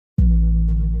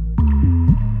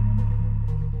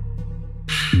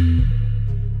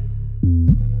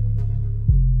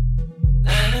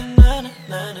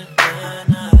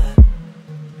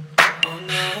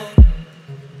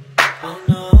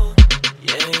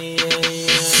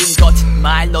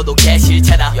말 너도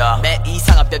개싫잖아. 매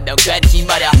이상한 변명 괜히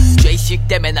말야. 죄식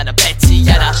때문에 나는 뱉지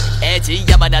않아.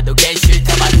 애지야만 나도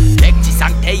개싫다만 백지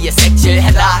상태에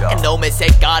색칠해라. 그놈의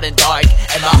색깔은 dark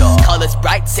and my color's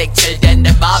bright. 색칠된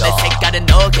내 맘의 색깔은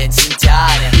너겐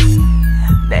진짜냐.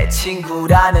 내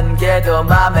친구라는 게 더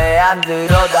맘에 안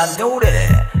들어. 난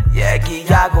노래를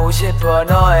얘기하고 싶어.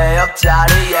 너의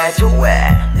옆자리에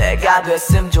좋해. 내가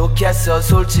됐으면 좋겠어.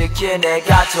 솔직히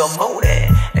내가 좀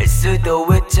무례일 수도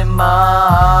있지만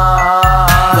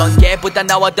넌 걔보다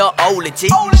나와 더 어울리지.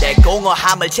 내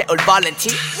공허함을 채울 발렌티.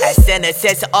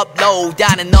 SNS에서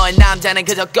업로드하는 너의 남자는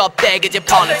그저 껍데기지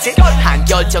politics. 한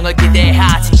결정을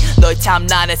기대하지. 너의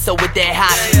참난에서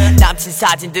위대하지. 남친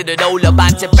사진들을 올려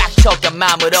반짝 빡쳐간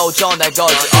맘으로 전화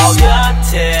걸지.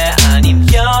 곁에 아님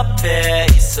옆에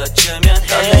있어주면 해.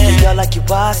 넌 내게 연락이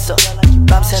왔어.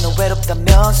 밤새는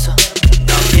외롭다면서.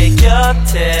 너의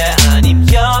곁에 아님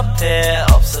옆에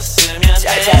없었으면 해.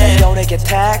 짤짤한 연예계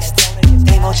텍스트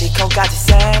이모지콘까지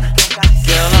send.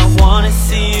 Girl, I wanna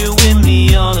see you with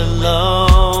me all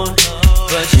alone,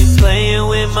 but you playing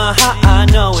with my heart, I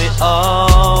know it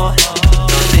all.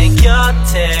 내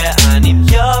곁에 아님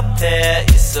옆에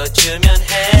있어주면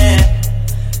해.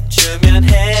 주면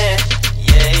해.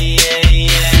 Yeah, yeah,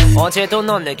 yeah. 어제도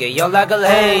넌 내게 연락을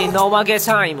해. 너와 그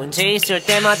사이 문제 있을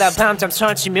때마다 밤잠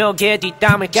설치며 걔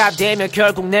뒷담을 까대며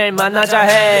결국 내일 만나자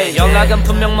해. 연락은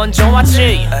분명 먼저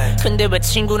왔지. 근데 왜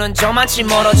친구는 저만치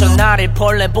멀어져 나를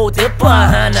벌레 보듯 봐.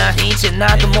 하나 이제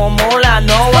나도 뭐 몰라.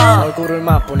 너와 얼굴을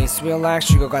맛보니 sweet like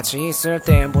sugar 같이 있을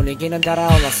땐 분위기는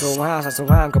달아올라. 소소한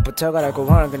사소한 것부터가 알고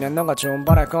하는 그냥 너가 좀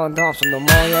바랄 건 더 없어. 너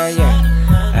뭐야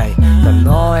yeah. 난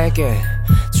너에게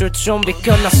줄 준비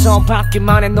끝났어.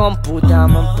 받기만 해. 넌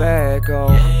부담은 빼고.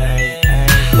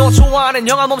 너 좋아하는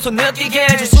영화 몸소 느끼게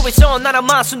해줄 수 있어.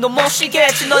 나라만 숨도 못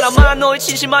쉬겠지. 너라만 너의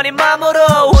진심 아닌 맘으로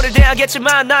오늘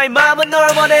돼야겠지만 나의 맘은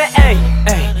널 원해.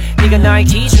 네가 나의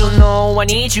기준. No I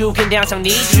need you. 근데 항상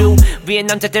need you. 위에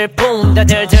남자들 뿐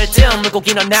다들 들뜸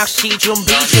물고기 넌 낚시 준비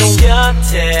중. 내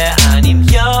곁에 아님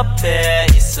옆에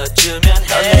있어주면 해.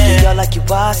 넌 내게 연락이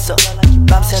왔어.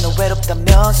 밤새는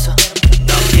외롭다면서.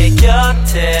 너의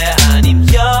곁에 아님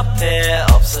옆에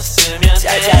없었으면 해.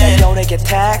 짤짤한 연예계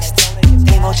텍스트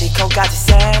이모지콘까지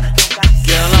send.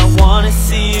 Girl, I wanna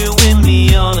see you with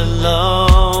me all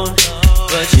alone,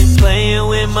 but you playing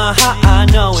with my heart, I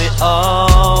know it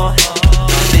all.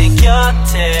 내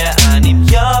곁에 아님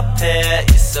옆에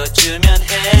있어주면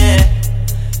해.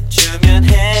 주면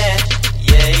해.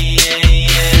 Yeah, yeah,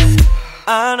 yeah.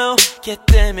 I know 걔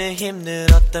때문에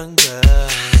힘들었던 걸.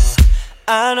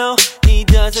 I know he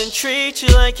doesn't treat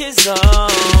you like his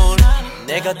own.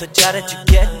 내가 더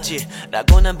잘해주겠지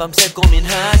라고 난 밤새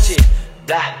고민하지.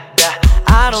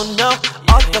 I don't know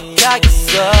어떻게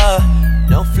하겠어.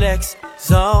 No flex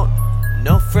zone,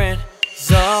 no friend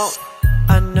zone.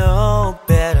 I know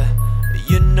better,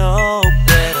 you know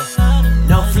better.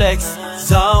 No flex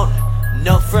zone,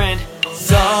 no friend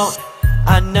zone.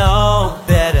 I know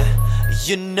better,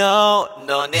 you know.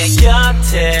 너 내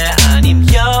곁에 아님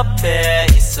옆에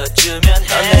있어주면 해.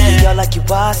 넌 내게 연락이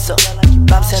왔어.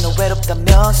 밤새는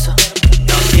외롭다면서.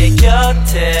 너의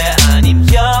곁에 아님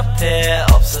옆에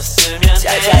없었으면 해.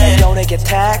 짤짤한 연예계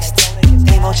텍스트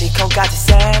이모지콘까지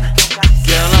send.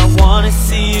 Girl, I wanna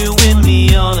see